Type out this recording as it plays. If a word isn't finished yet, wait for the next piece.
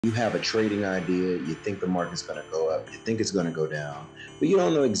You have a trading idea, you think the market's going to go up, you think it's going to go down, but you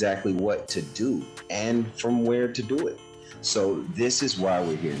don't know exactly what to do and from where to do it. So this is why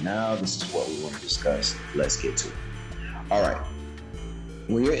we're here now. This is what we want to discuss. Let's get to it. All right.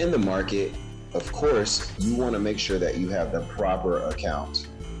 When you're in the market, of course, you want to make sure that you have the proper account,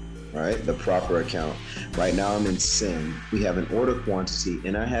 right? The proper account. Right now I'm in SIM. We have an order quantity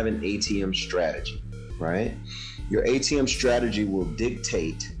and I have an ATM strategy, right? Your ATM strategy will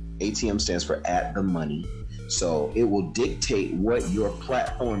dictate, ATM stands for at the money. So it will dictate what your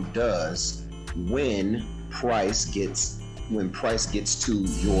platform does when price gets to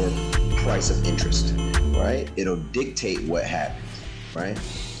your price of interest, right? It'll dictate what happens, right?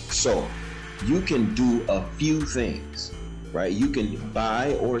 So you can do a few things, right? You can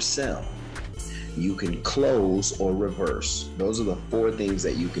buy or sell. You can close or reverse. Those are the four things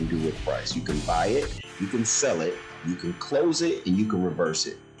that you can do with price. You can buy it, you can sell it, you can close it, and you can reverse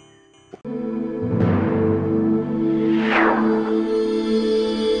it.